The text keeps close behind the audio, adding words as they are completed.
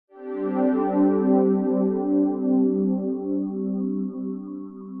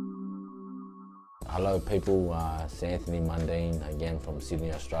Hello people, it's Anthony Mundine again from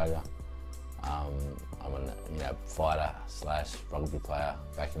Sydney, Australia. I'm a fighter / rugby player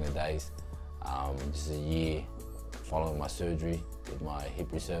back in the days. This is a year following my surgery with my hip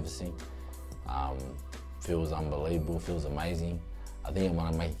resurfacing. Feels unbelievable, feels amazing. I think I'm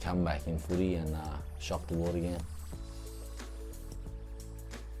going to make a comeback in footy and shock the world again.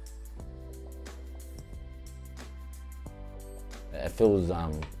 It feels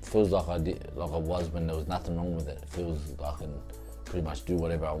like I was when there was nothing wrong with it. It feels like I can pretty much do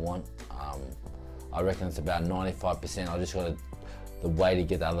whatever I want. I reckon it's about 95%. I just got the way to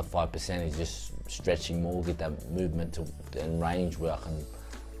get the other 5% is just stretching more, get that movement and range where I can,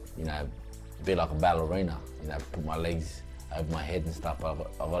 be like a ballerina. Put my legs over my head and stuff.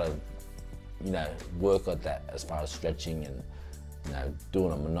 But I've got to, work at that as far as stretching and,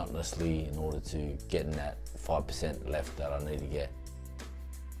 doing it monotonously in order to get in that 5% left that I need to get.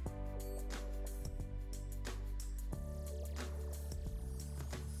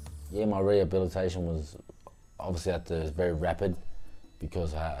 Yeah, my rehabilitation was obviously very rapid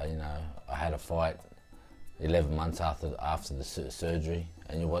because I had a fight 11 months after the surgery,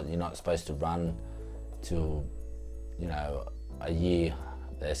 and you're not supposed to run till a year.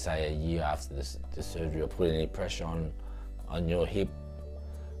 They say a year after the surgery or put any pressure on your hip,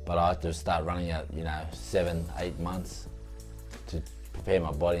 but I had to start running at 7-8 months to prepare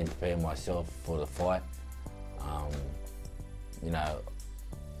my body and prepare myself for the fight.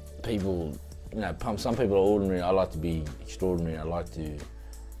 Some people are ordinary. I like to be extraordinary. I like to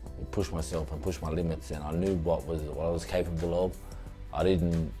push myself and push my limits, and I knew what I was capable of. I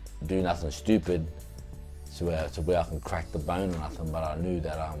didn't do nothing stupid to where I can crack the bone or nothing, but I knew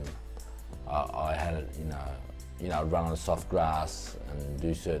that I had it, run on soft grass and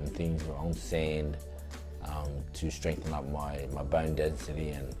do certain things on sand to strengthen up my bone density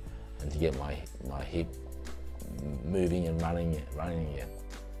and to get my hip moving and running again.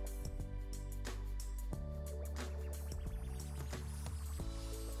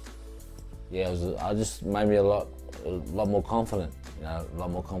 Yeah, I just made me a lot more confident. A lot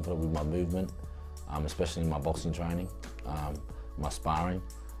more confident with my movement, especially in my boxing training, my sparring.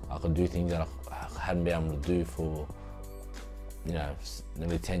 I could do things that I hadn't been able to do for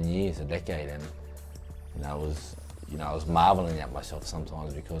nearly 10 years, a decade, and I was marveling at myself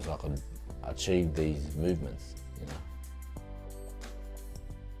sometimes because I could achieve these movements.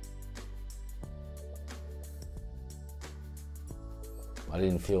 I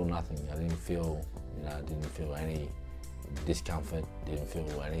didn't feel nothing. I didn't feel any discomfort. Didn't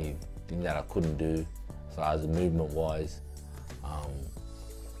feel anything that I couldn't do. So as movement-wise,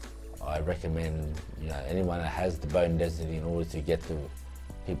 I recommend anyone that has the bone density in order to get the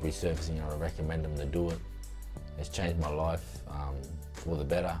hip resurfacing, I recommend them to do it. It's changed my life for the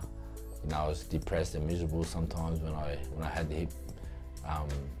better. I was depressed and miserable sometimes when I had the hip,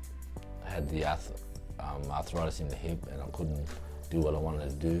 had the arthritis in the hip, and I couldn't do what I wanted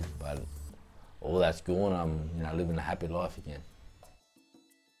to do. But all that's gone. I'm living a happy life again.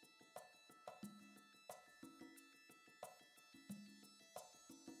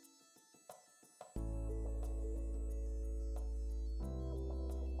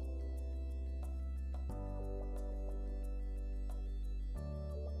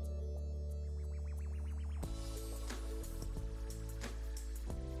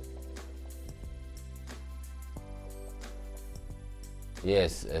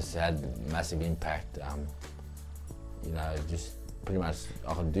 Yes, it's had massive impact. Just pretty much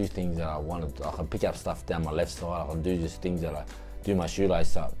I can do things that I wanted. I can pick up stuff down my left side. I can do just things that I do my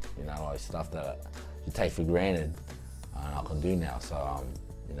shoelace up. Like stuff that you take for granted, and I can do now. So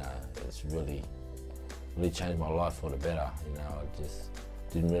it's really changed my life for the better. I just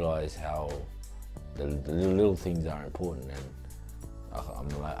didn't realise how the little things are important, and I'm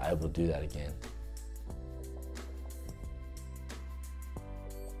able to do that again.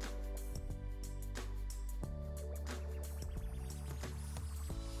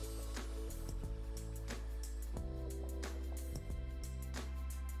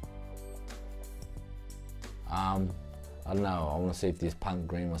 I don't know. I want to see if this punk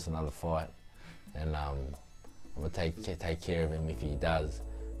Green wants another fight, and I'm gonna take care of him if he does.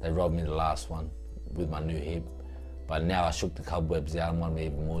 They robbed me the last one with my new hip, but now I shook the cobwebs out. I'm gonna be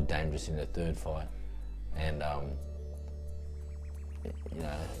even more dangerous in the third fight, and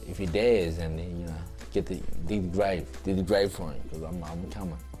if he dares, and dig the grave for him, because I'm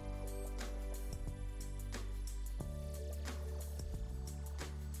coming.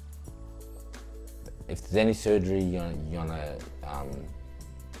 If there's any surgery you're gonna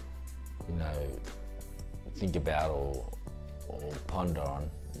think about or ponder on,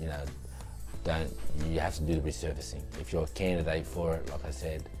 you have to do the resurfacing. If you're a candidate for it, like I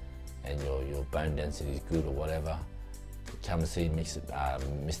said, and your bone density is good or whatever, come and see Mr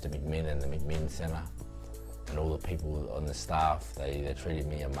McMinn and the McMinn Centre, and all the people on the staff. They treated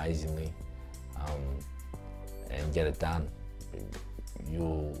me amazingly, and get it done.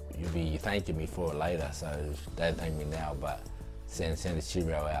 You'll be thanking me for it later, so don't thank me now, but send a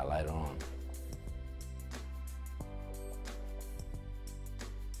cheerio out later on.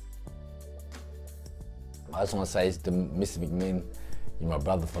 I just want to say to Mr McMinn, you're my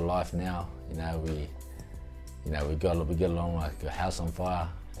brother for life now. We get along like a house on fire,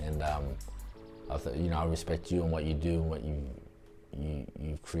 and I respect you and what you do and what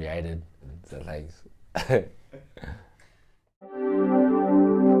you've created. So thanks.